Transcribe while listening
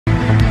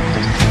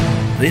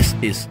This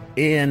is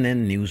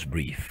ANN News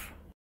Brief.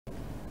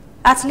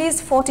 At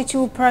least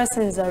 42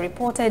 persons are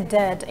reported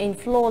dead in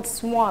flood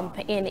swamp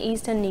in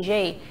eastern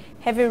Niger.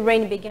 Heavy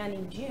rain began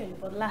in June,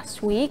 but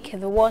last week,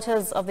 the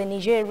waters of the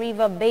Niger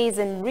River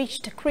basin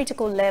reached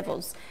critical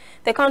levels.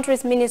 The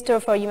country's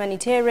Minister for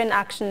Humanitarian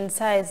Action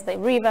says the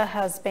river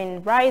has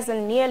been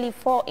rising nearly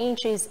 4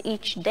 inches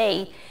each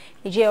day.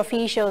 Niger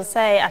officials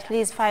say at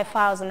least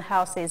 5,000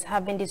 houses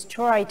have been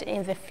destroyed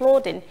in the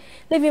flooding,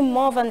 leaving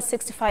more than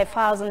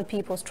 65,000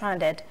 people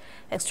stranded.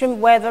 Extreme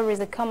weather is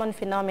a common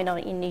phenomenon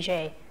in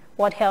Niger.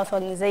 World Health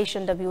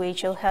Organization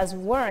 (WHO) has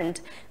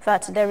warned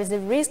that there is a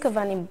risk of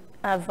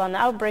an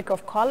outbreak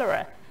of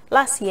cholera.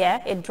 Last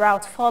year, a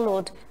drought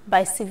followed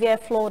by severe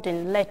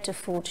flooding led to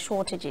food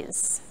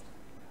shortages.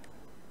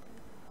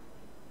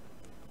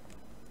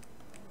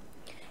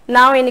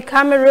 Now in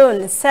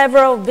Cameroon,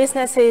 several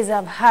businesses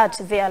have had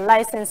their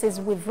licenses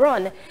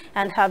withdrawn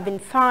and have been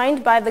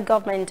fined by the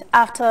government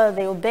after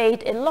they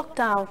obeyed a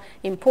lockdown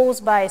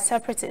imposed by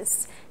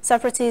separatists.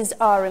 Separatists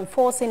are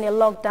enforcing a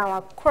lockdown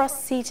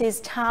across cities,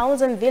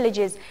 towns and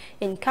villages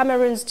in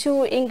Cameroon's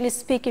 2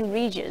 English-speaking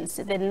regions,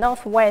 the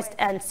northwest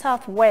and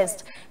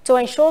southwest, to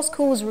ensure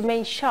schools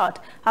remain shut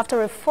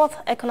after a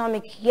 4th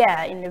economic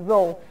year in a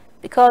row,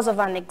 because of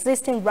an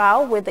existing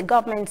row with the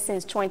government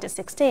since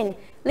 2016,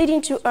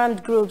 leading to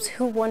armed groups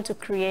who want to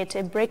create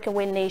a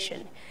breakaway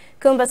nation.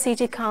 Kumba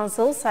City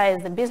Council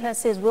says the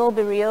businesses will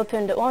be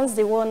reopened once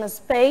the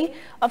owners pay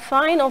a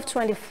fine of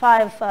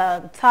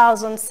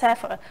 25,000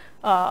 CFA,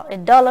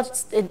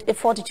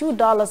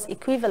 $42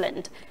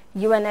 equivalent.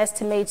 UN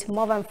estimates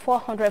more than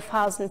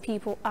 400,000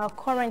 people are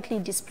currently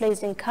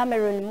displaced in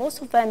Cameroon,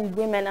 most of them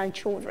women and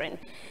children.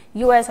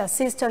 U.S.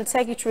 Assistant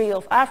Secretary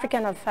of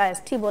African Affairs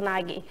Thibault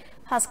Nagy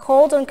has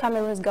called on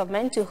Cameroon's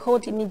government to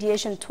hold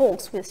mediation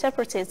talks with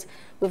separatists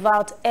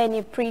without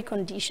any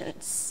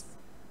preconditions.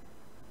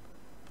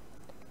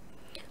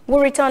 We'll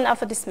return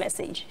after this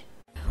message.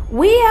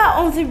 We are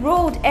on the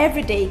road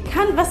every day,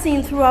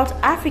 canvassing throughout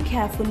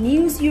Africa for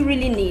news you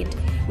really need.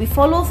 We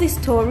follow this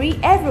story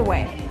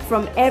everywhere,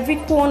 from every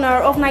corner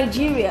of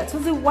Nigeria to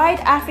the wide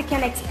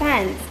African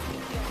expanse.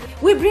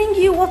 We bring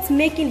you what's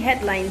making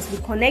headlines. We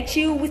connect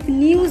you with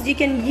news you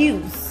can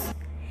use.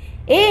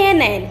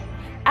 ANN,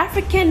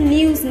 African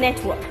News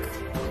Network,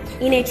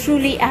 in a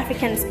truly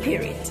African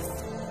spirit.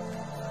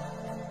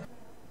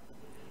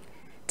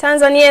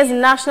 Tanzania's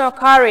national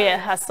carrier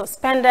has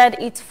suspended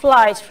its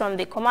flight from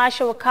the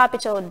commercial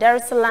capital Dar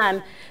es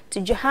Salaam to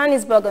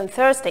Johannesburg on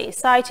Thursday,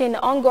 citing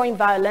ongoing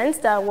violence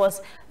that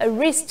was a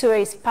risk to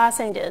its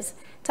passengers.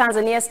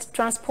 Tanzania's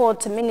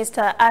Transport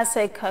Minister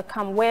Asek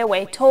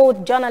Kamwewe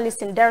told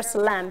journalists in Dar es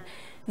Salaam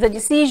the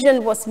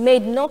decision was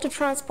made not to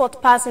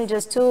transport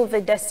passengers to the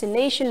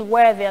destination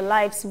where their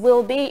lives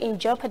will be in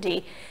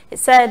jeopardy. He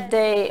said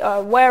they are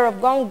aware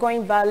of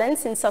ongoing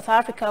violence in South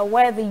Africa,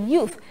 where the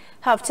youth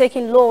have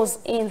taken laws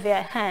in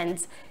their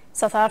hands.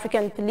 South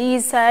African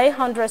police say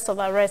hundreds of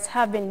arrests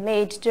have been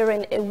made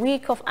during a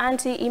week of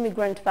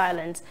anti-immigrant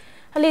violence.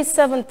 At least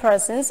 7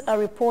 persons are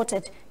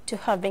reported to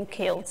have been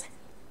killed.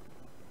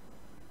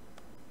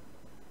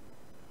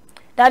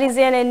 That is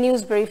the ANN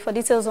News Brief. For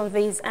details on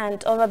these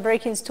and other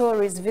breaking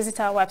stories, visit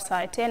our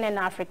website,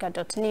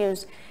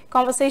 annafrica.news.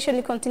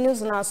 Conversation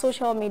continues on our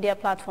social media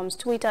platforms,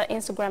 Twitter,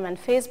 Instagram, and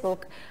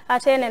Facebook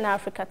at ANN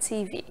Africa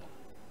TV.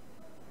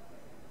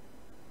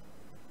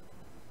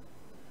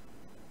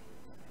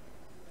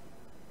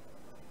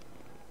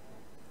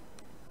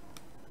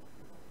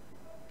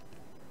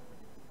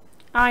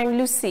 I'm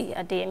Lucy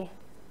Ademi.